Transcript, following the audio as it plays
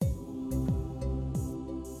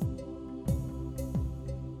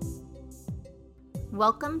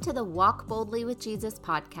Welcome to the Walk Boldly with Jesus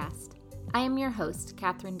podcast. I am your host,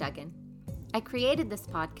 Katherine Duggan. I created this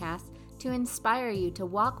podcast to inspire you to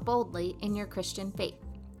walk boldly in your Christian faith.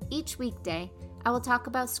 Each weekday, I will talk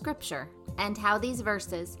about Scripture and how these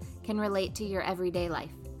verses can relate to your everyday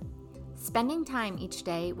life. Spending time each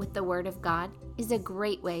day with the Word of God is a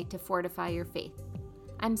great way to fortify your faith.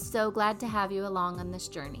 I'm so glad to have you along on this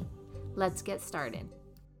journey. Let's get started.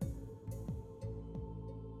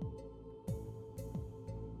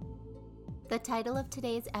 The title of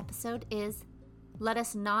today's episode is Let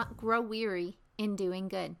Us Not Grow Weary in Doing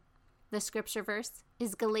Good. The scripture verse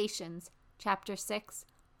is Galatians chapter 6,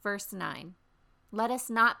 verse 9. Let us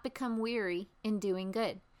not become weary in doing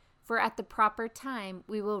good, for at the proper time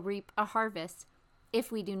we will reap a harvest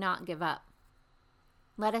if we do not give up.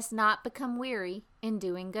 Let us not become weary in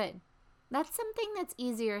doing good. That's something that's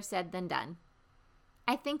easier said than done.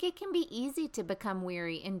 I think it can be easy to become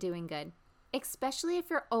weary in doing good, especially if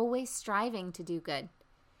you're always striving to do good.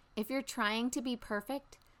 If you're trying to be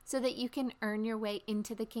perfect so that you can earn your way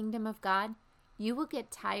into the kingdom of God, you will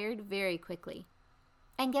get tired very quickly.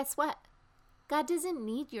 And guess what? God doesn't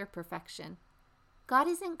need your perfection. God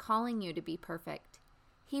isn't calling you to be perfect.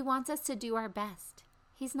 He wants us to do our best.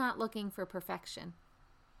 He's not looking for perfection.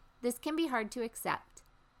 This can be hard to accept.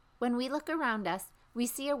 When we look around us, we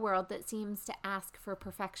see a world that seems to ask for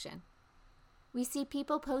perfection. We see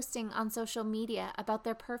people posting on social media about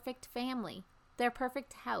their perfect family, their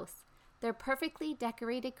perfect house, their perfectly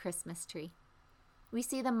decorated Christmas tree. We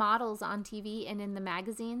see the models on TV and in the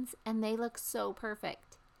magazines, and they look so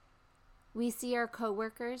perfect. We see our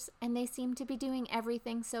coworkers, and they seem to be doing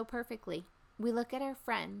everything so perfectly. We look at our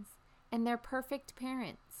friends, and they're perfect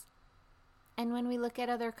parents. And when we look at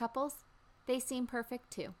other couples, they seem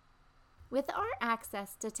perfect too. With our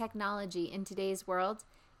access to technology in today's world,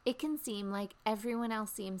 it can seem like everyone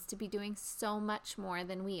else seems to be doing so much more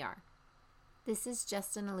than we are. This is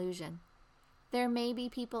just an illusion. There may be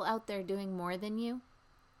people out there doing more than you,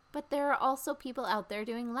 but there are also people out there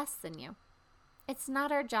doing less than you. It's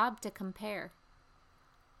not our job to compare.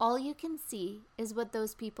 All you can see is what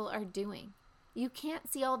those people are doing. You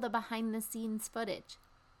can't see all the behind-the-scenes footage.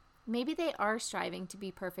 Maybe they are striving to be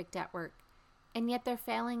perfect at work, and yet they're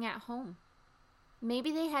failing at home.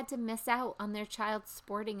 Maybe they had to miss out on their child's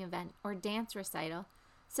sporting event or dance recital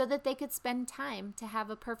so that they could spend time to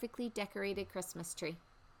have a perfectly decorated Christmas tree.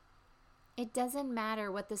 It doesn't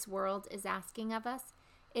matter what this world is asking of us.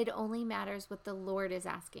 It only matters what the Lord is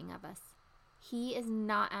asking of us. He is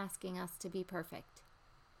not asking us to be perfect.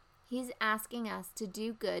 He's asking us to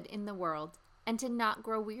do good in the world and to not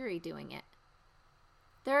grow weary doing it.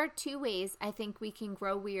 There are two ways I think we can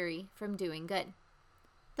grow weary from doing good.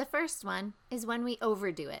 The first one is when we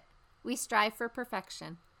overdo it. We strive for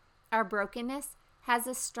perfection. Our brokenness has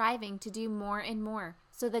us striving to do more and more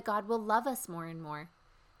so that God will love us more and more.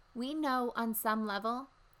 We know on some level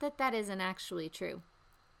that that isn't actually true.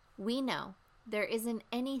 We know there isn't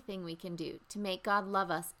anything we can do to make God love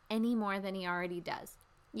us any more than He already does.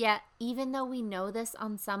 Yet, even though we know this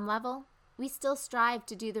on some level, we still strive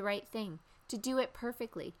to do the right thing, to do it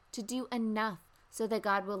perfectly, to do enough so that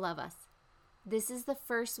God will love us. This is the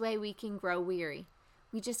first way we can grow weary.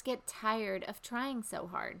 We just get tired of trying so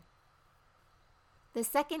hard. The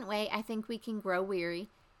second way I think we can grow weary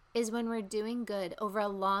is when we're doing good over a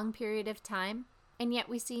long period of time, and yet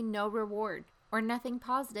we see no reward or nothing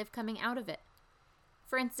positive coming out of it.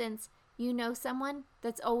 For instance, you know someone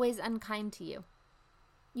that's always unkind to you.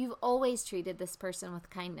 You've always treated this person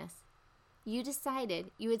with kindness. You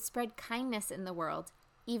decided you would spread kindness in the world,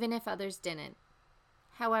 even if others didn't.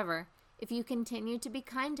 However, if you continue to be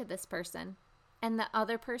kind to this person, and the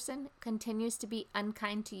other person continues to be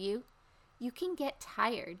unkind to you, you can get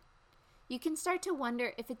tired. You can start to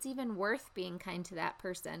wonder if it's even worth being kind to that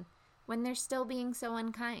person when they're still being so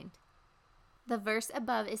unkind. The verse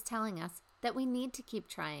above is telling us that we need to keep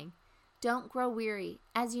trying. Don't grow weary,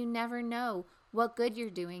 as you never know what good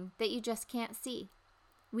you're doing that you just can't see.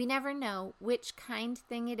 We never know which kind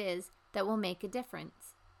thing it is that will make a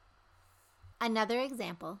difference. Another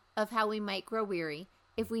example of how we might grow weary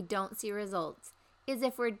if we don't see results is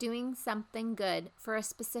if we're doing something good for a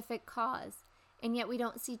specific cause, and yet we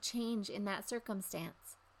don't see change in that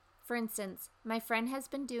circumstance. For instance, my friend has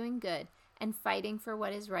been doing good and fighting for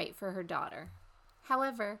what is right for her daughter.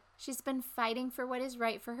 However, she's been fighting for what is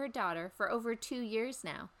right for her daughter for over 2 years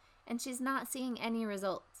now, and she's not seeing any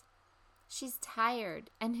results. She's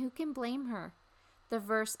tired, and who can blame her? The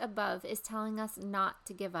verse above is telling us not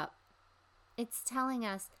to give up. It's telling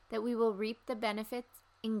us that we will reap the benefits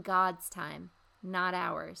in God's time, not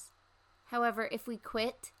ours. However, if we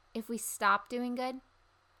quit, if we stop doing good,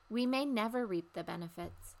 we may never reap the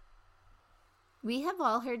benefits. We have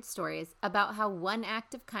all heard stories about how one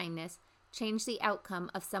act of kindness changed the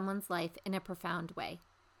outcome of someone's life in a profound way.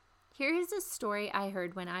 Here is a story I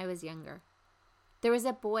heard when I was younger. There was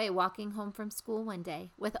a boy walking home from school one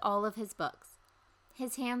day with all of his books.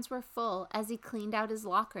 His hands were full as he cleaned out his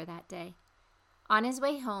locker that day. On his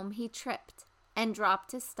way home, he tripped and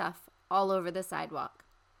dropped his stuff all over the sidewalk.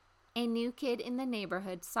 A new kid in the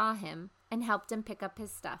neighborhood saw him and helped him pick up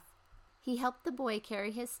his stuff. He helped the boy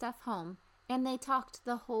carry his stuff home, and they talked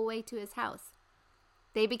the whole way to his house.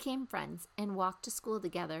 They became friends and walked to school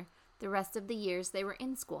together the rest of the years they were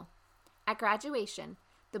in school. At graduation,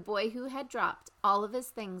 the boy who had dropped all of his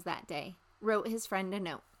things that day wrote his friend a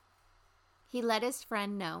note. He let his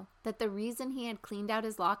friend know that the reason he had cleaned out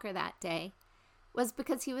his locker that day was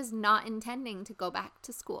because he was not intending to go back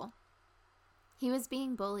to school. He was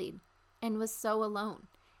being bullied and was so alone,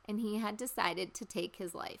 and he had decided to take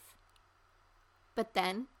his life. But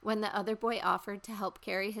then, when the other boy offered to help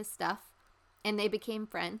carry his stuff, and they became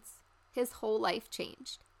friends, his whole life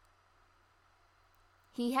changed.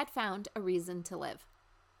 He had found a reason to live.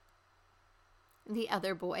 The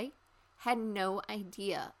other boy had no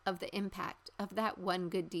idea of the impact of that one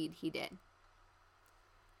good deed he did.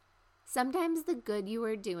 Sometimes the good you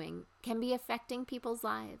are doing can be affecting people's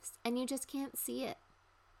lives, and you just can't see it.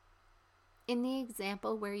 In the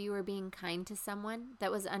example where you were being kind to someone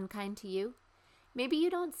that was unkind to you, maybe you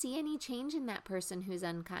don't see any change in that person who's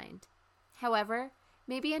unkind. However,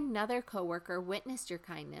 maybe another coworker witnessed your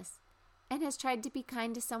kindness and has tried to be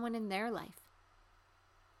kind to someone in their life.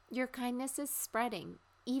 Your kindness is spreading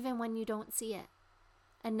even when you don't see it.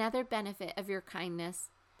 Another benefit of your kindness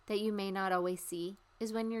that you may not always see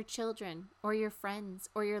is when your children or your friends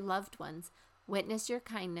or your loved ones witness your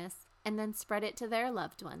kindness and then spread it to their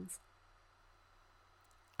loved ones.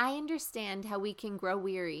 I understand how we can grow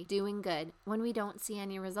weary doing good when we don't see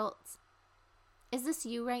any results. Is this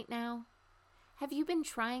you right now? Have you been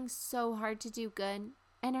trying so hard to do good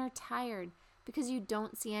and are tired because you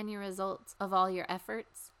don't see any results of all your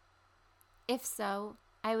efforts? If so,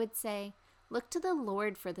 I would say, look to the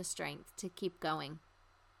Lord for the strength to keep going.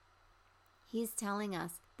 He's telling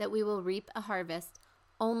us that we will reap a harvest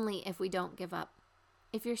only if we don't give up.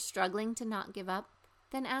 If you're struggling to not give up,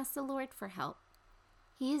 then ask the Lord for help.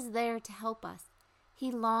 He is there to help us.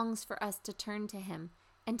 He longs for us to turn to Him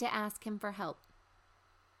and to ask Him for help.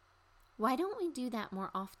 Why don't we do that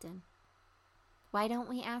more often? Why don't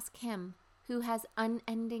we ask Him, who has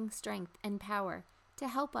unending strength and power, to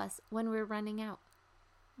help us when we're running out?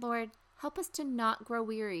 Lord, help us to not grow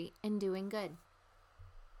weary in doing good.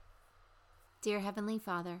 Dear Heavenly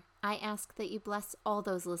Father, I ask that you bless all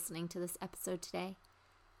those listening to this episode today.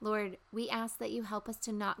 Lord, we ask that you help us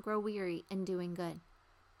to not grow weary in doing good.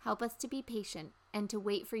 Help us to be patient and to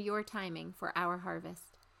wait for your timing for our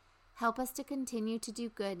harvest. Help us to continue to do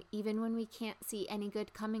good even when we can't see any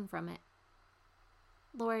good coming from it.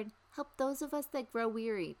 Lord, help those of us that grow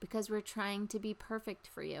weary because we're trying to be perfect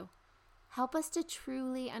for you. Help us to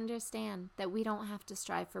truly understand that we don't have to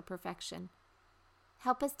strive for perfection.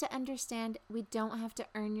 Help us to understand we don't have to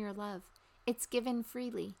earn your love. It's given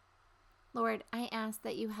freely. Lord, I ask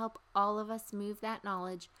that you help all of us move that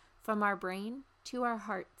knowledge from our brain to our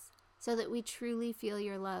hearts so that we truly feel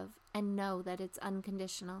your love and know that it's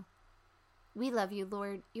unconditional. We love you,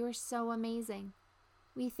 Lord. You are so amazing.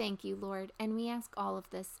 We thank you, Lord, and we ask all of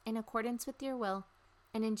this in accordance with your will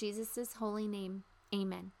and in Jesus' holy name.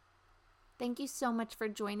 Amen. Thank you so much for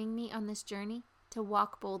joining me on this journey to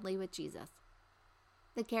walk boldly with Jesus.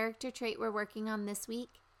 The character trait we're working on this week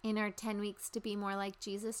in our 10 Weeks to Be More Like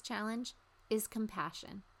Jesus challenge is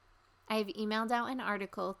compassion. I have emailed out an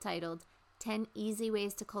article titled 10 Easy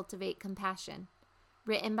Ways to Cultivate Compassion,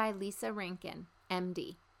 written by Lisa Rankin,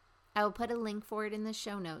 MD. I will put a link for it in the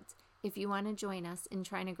show notes if you want to join us in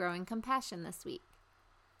trying to grow in compassion this week.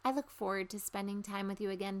 I look forward to spending time with you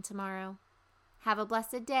again tomorrow. Have a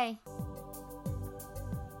blessed day.